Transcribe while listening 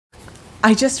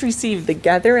I just received the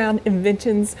Gather Around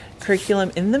Inventions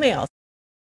curriculum in the mail.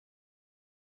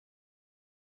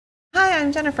 Hi,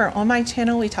 I'm Jennifer. On my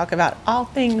channel, we talk about all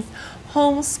things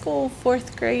homeschool,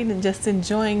 4th grade, and just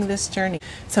enjoying this journey.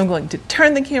 So I'm going to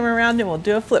turn the camera around and we'll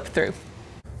do a flip through.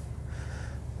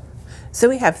 So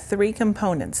we have 3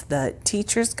 components: the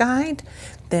teacher's guide.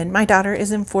 Then my daughter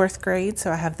is in 4th grade,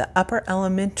 so I have the upper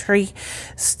elementary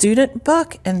student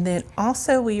book. And then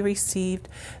also we received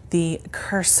the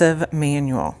cursive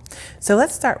manual. So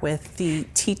let's start with the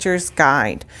teacher's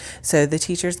guide. So the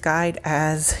teacher's guide,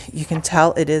 as you can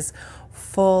tell, it is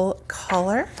full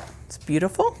color. It's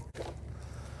beautiful.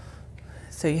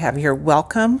 So you have your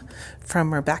welcome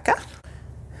from Rebecca.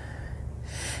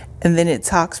 And then it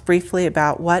talks briefly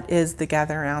about what is the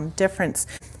Gather Around difference.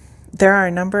 There are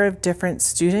a number of different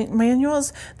student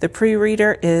manuals. The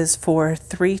pre-reader is for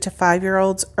 3 to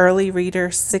 5-year-olds, early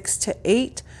reader 6 to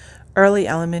 8, early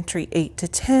elementary 8 to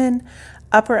 10,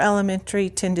 upper elementary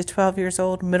 10 to 12 years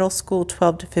old, middle school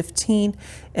 12 to 15,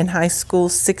 and high school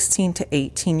 16 to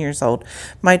 18 years old.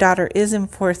 My daughter is in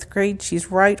 4th grade. She's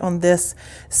right on this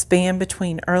span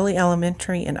between early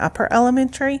elementary and upper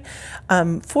elementary.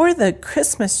 For the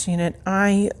Christmas unit,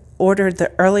 I ordered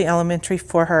the early elementary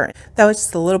for her. That was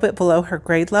just a little bit below her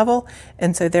grade level,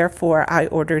 and so therefore I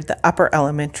ordered the upper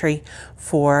elementary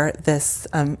for this,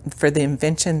 for the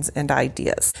inventions and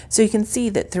ideas. So you can see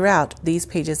that throughout these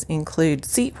pages include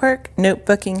seat work,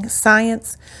 notebooking,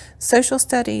 science, social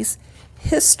studies,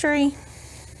 history,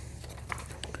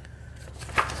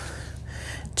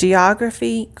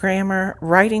 geography, grammar,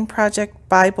 writing project,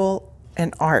 Bible,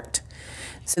 and art.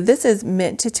 So this is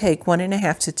meant to take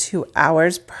 1.5 to 2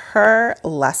 hours per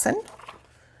lesson.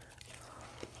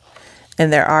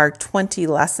 And there are 20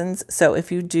 lessons. So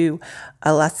if you do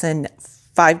a lesson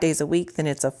 5 days a week, then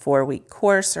it's a 4-week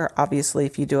course. Or obviously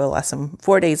if you do a lesson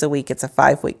 4 days a week, it's a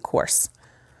 5-week course.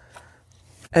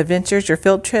 Adventures, your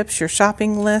field trips, your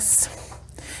shopping lists,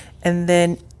 and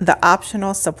then the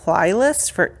optional supply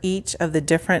list for each of the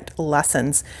different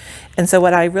lessons. And so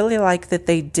what I really like that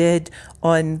they did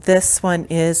on this one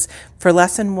is for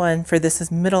lesson 1, for this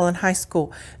is middle and high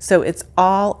school. So it's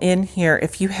all in here.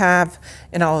 If you have,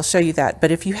 and I'll show you that,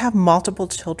 but if you have multiple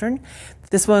children,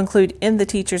 this will include in the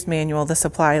teacher's manual the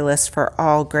supply list for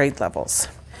all grade levels.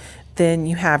 Then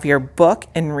you have your book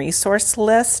and resource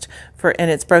list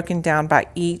and it's broken down by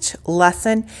each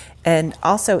lesson. And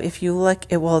also if you look,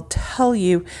 it will tell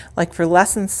you, like for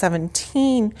lesson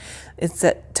 17,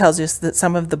 it tells us that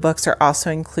some of the books are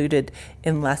also included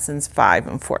in lessons 5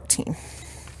 and 14.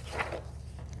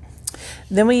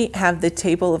 Then we have the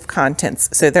table of contents.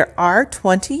 So there are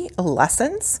 20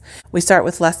 lessons. We start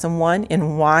with lesson 1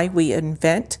 in why we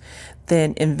invent,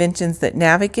 then inventions that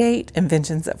navigate,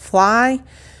 inventions that fly,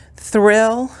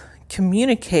 thrill,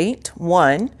 communicate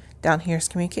 1, down here is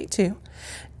communicate 2,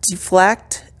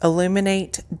 deflect,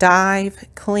 illuminate, dive,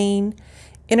 clean,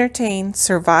 entertain,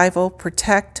 survival,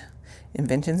 protect,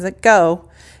 inventions that go,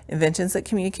 inventions that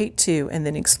communicate 2, and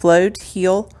then explode,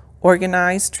 heal,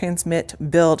 organize, transmit,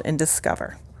 build, and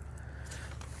discover.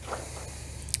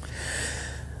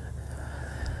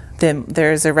 Then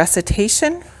there's a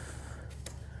recitation.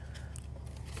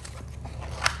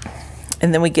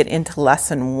 And then we get into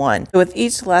lesson 1. So with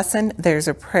each lesson, there's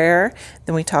a prayer.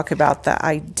 Then we talk about the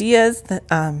ideas,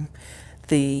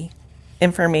 the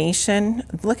information.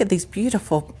 Look at these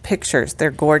beautiful pictures.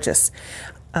 They're gorgeous.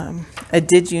 A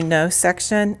did you know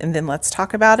section, and then let's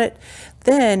talk about it.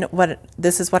 Then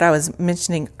this is what I was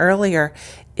mentioning earlier,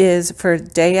 is for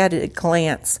day at a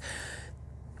glance.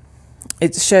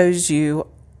 It shows you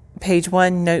page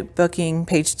 1, notebooking,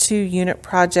 page 2, unit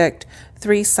project,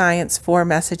 3, science, 4,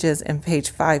 messages, and page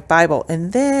 5, Bible.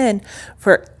 And then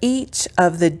for each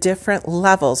of the different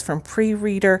levels from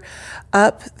pre-reader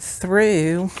up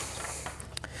through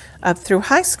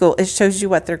high school, it shows you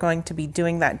what they're going to be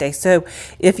doing that day. So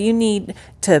if you need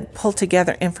to pull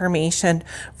together information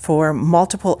for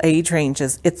multiple age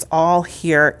ranges, it's all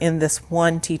here in this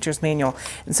one teacher's manual.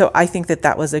 And so I think that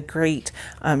that was a great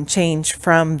change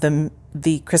from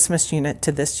the Christmas unit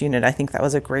to this unit. I think that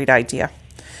was a great idea.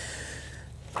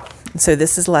 So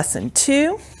this is lesson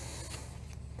 2.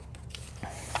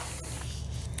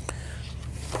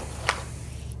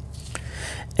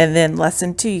 And then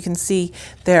lesson 2, you can see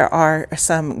there are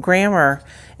some grammar.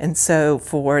 And so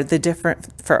for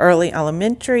early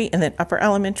elementary and then upper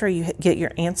elementary, you get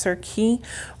your answer key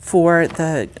for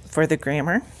the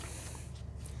grammar.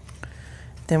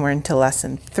 Then we're into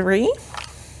lesson 3.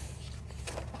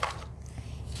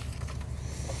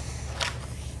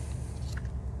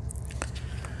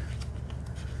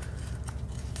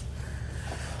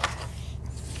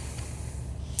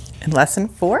 In lesson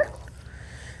 4,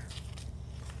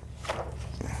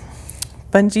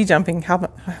 bungee jumping. How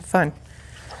fun.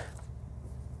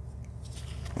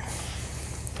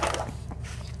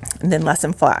 And then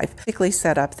lesson 5, basically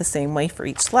set up the same way for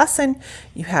each lesson.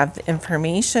 You have the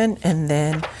information and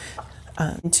then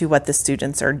to what the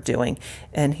students are doing.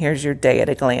 And here's your day at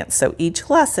a glance. So each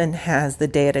lesson has the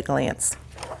day at a glance.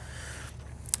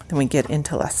 Then we get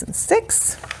into lesson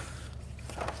 6.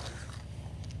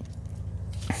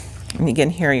 And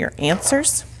again, here are your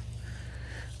answers.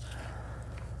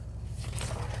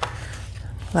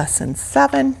 Lesson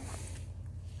 7.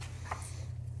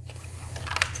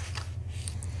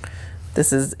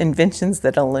 This is Inventions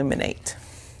that Illuminate.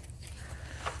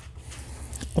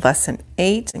 Lesson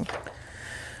 8.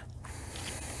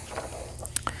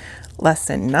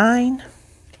 Lesson 9.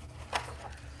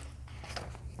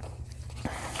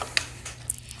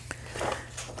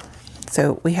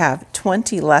 So we have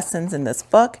 20 lessons in this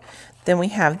book. Then we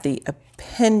have the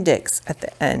appendix at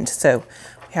the end. So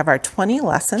we have our 20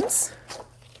 lessons.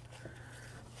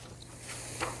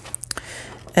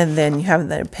 And then you have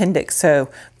the appendix. So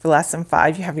for lesson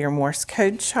 5, you have your Morse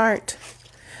code chart.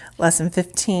 Lesson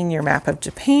 15, your map of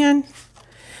Japan.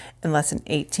 And lesson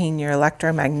 18, your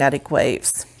electromagnetic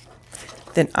waves.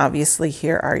 Then obviously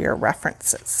here are your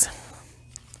references.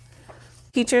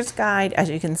 Teacher's guide, as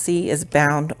you can see, is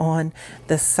bound on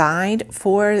the side.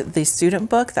 For the student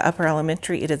book, the upper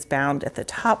elementary, it is bound at the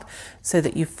top so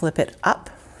that you flip it up.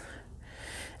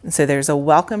 And so there's a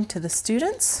welcome to the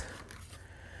students.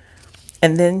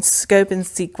 And then scope and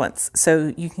sequence.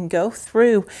 So you can go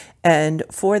through, and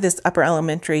for this upper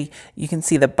elementary, you can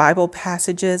see the Bible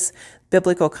passages,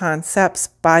 biblical concepts,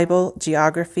 Bible,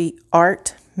 geography,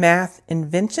 art, math,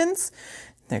 inventions.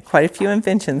 There are quite a few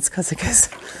inventions because it goes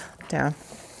down.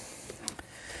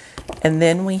 And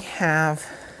then we have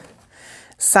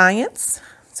science.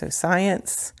 So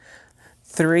science,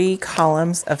 3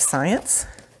 columns of science.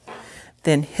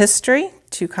 Then history,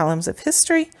 2 columns of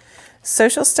history.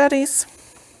 Social studies,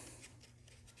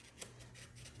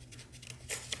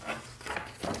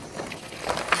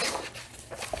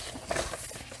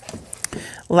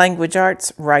 language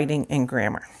arts, writing, and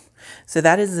grammar. So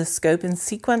that is the scope and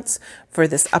sequence for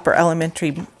this upper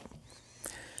elementary.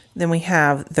 Then we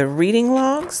have the reading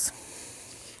logs,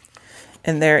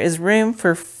 and there is room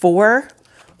for 4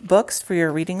 books for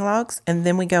your reading logs. And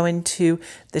then we go into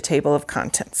the table of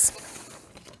contents,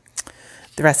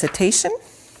 the recitation.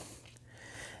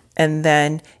 And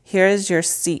then here is your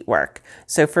seat work.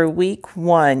 So for week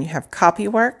 1, you have copy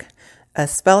work, a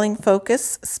spelling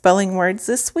focus, spelling words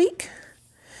this week,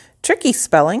 tricky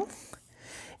spelling,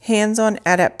 hands-on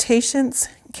adaptations,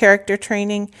 character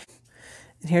training.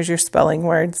 And here's your spelling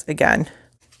words again.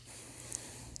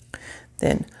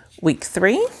 Then week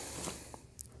 3,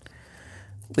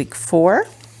 week 4,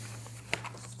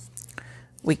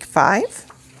 week 5.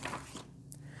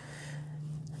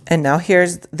 And now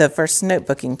here's the first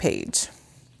notebooking page.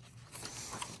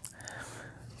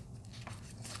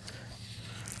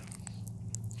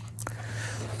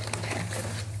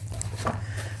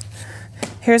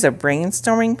 Here's a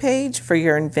brainstorming page for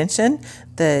your invention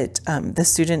that the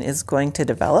student is going to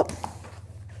develop.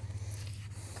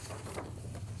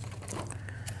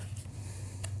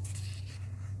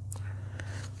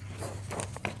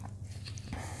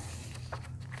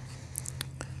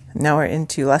 Now we're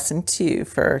into lesson 2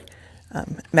 for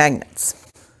magnets.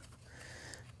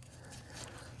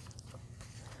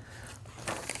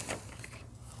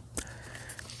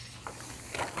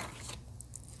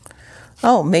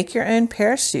 Oh, make your own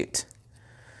parachute.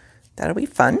 That'll be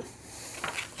fun.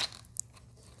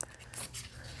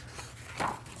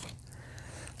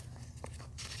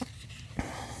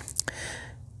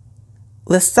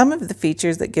 List some of the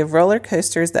features that give roller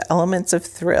coasters the elements of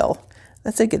thrill.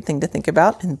 That's a good thing to think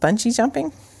about in bungee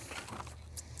jumping.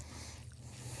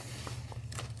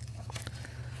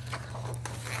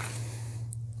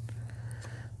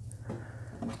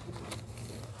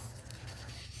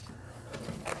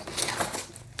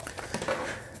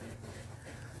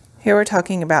 Here we're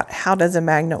talking about how does a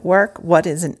magnet work? What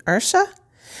is inertia?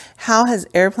 How has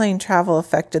airplane travel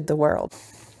affected the world?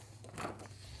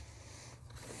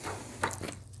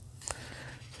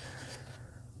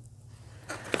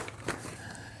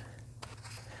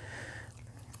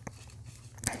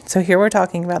 So here we're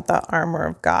talking about the armor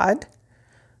of God.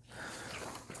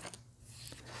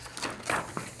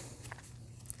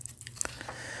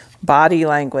 Body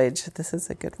language. This is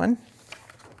a good one.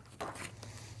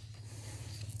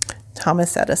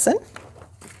 Thomas Edison.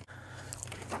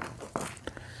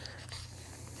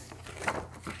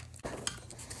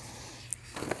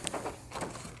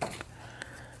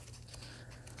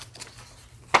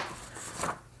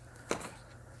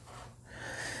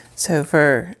 So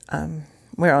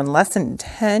we're on lesson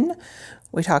 10.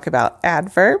 We talk about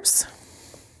adverbs.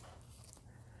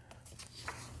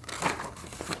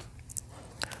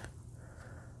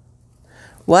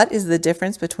 What is the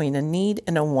difference between a need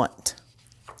and a want?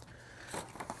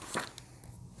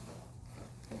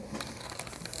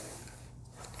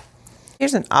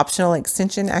 Here's an optional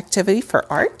extension activity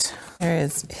for art. There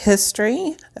is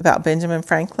history about Benjamin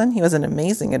Franklin. He was an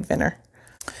amazing inventor.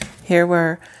 Here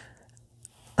we're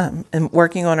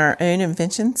working on our own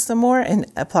inventions some more and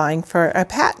applying for a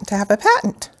patent, to have a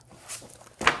patent.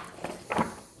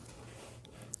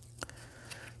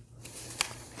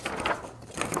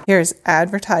 Here's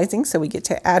advertising, so we get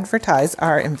to advertise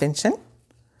our invention.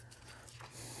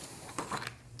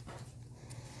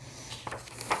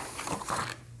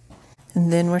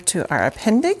 And then we're to our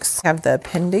appendix. We have the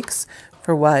appendix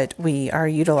for what we are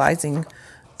utilizing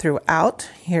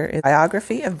throughout. Here is a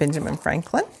biography of Benjamin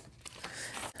Franklin.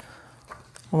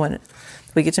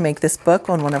 We get to make this book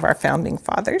on one of our founding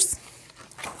fathers.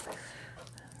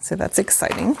 So that's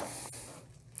exciting.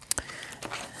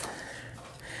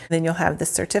 Then you'll have the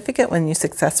certificate when you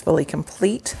successfully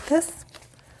complete this.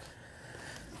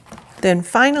 Then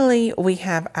finally, we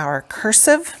have our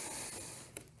cursive.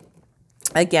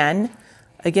 Again,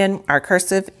 our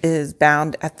cursive is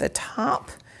bound at the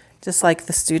top, just like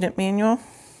the student manual.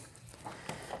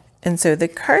 And so the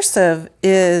cursive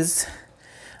is,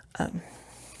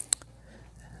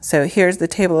 so here's the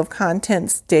table of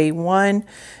contents, day 1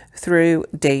 through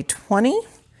day 20.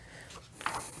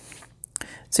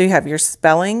 So you have your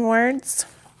spelling words,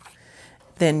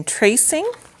 then tracing,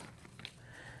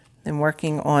 then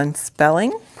working on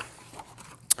spelling,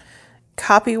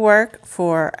 copy work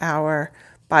for our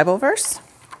Bible verse,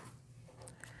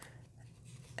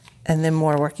 and then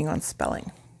more working on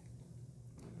spelling.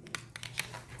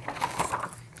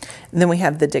 And then we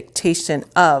have the dictation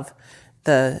of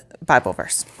the Bible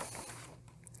verse.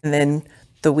 And then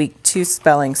the week 2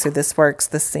 spelling. So this works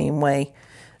the same way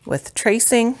with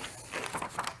tracing,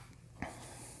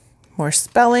 more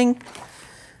spelling,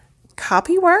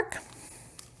 copy work,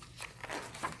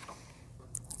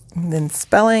 and then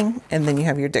spelling, and then you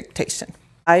have your dictation.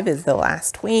 5 is the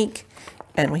last week,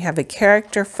 and we have a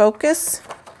character focus,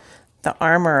 the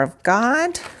armor of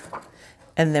God,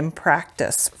 and then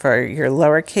practice for your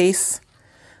lowercase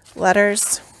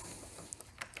letters,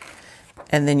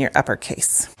 and then your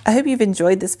uppercase. I hope you've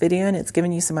enjoyed this video and it's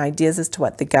given you some ideas as to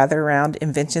what the Gather Around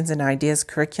Inventions and Ideas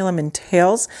curriculum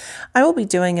entails. I will be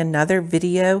doing another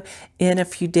video in a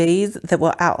few days that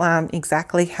will outline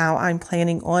exactly how I'm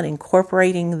planning on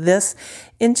incorporating this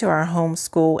into our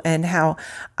homeschool and how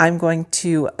I'm going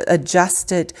to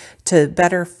adjust it to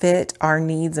better fit our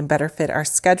needs and better fit our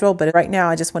schedule. But right now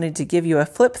I just wanted to give you a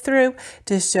flip through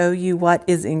to show you what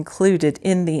is included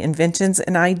in the Inventions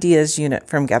and Ideas unit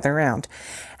from Gather Around.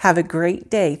 Have a great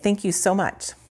day. Thank you so much.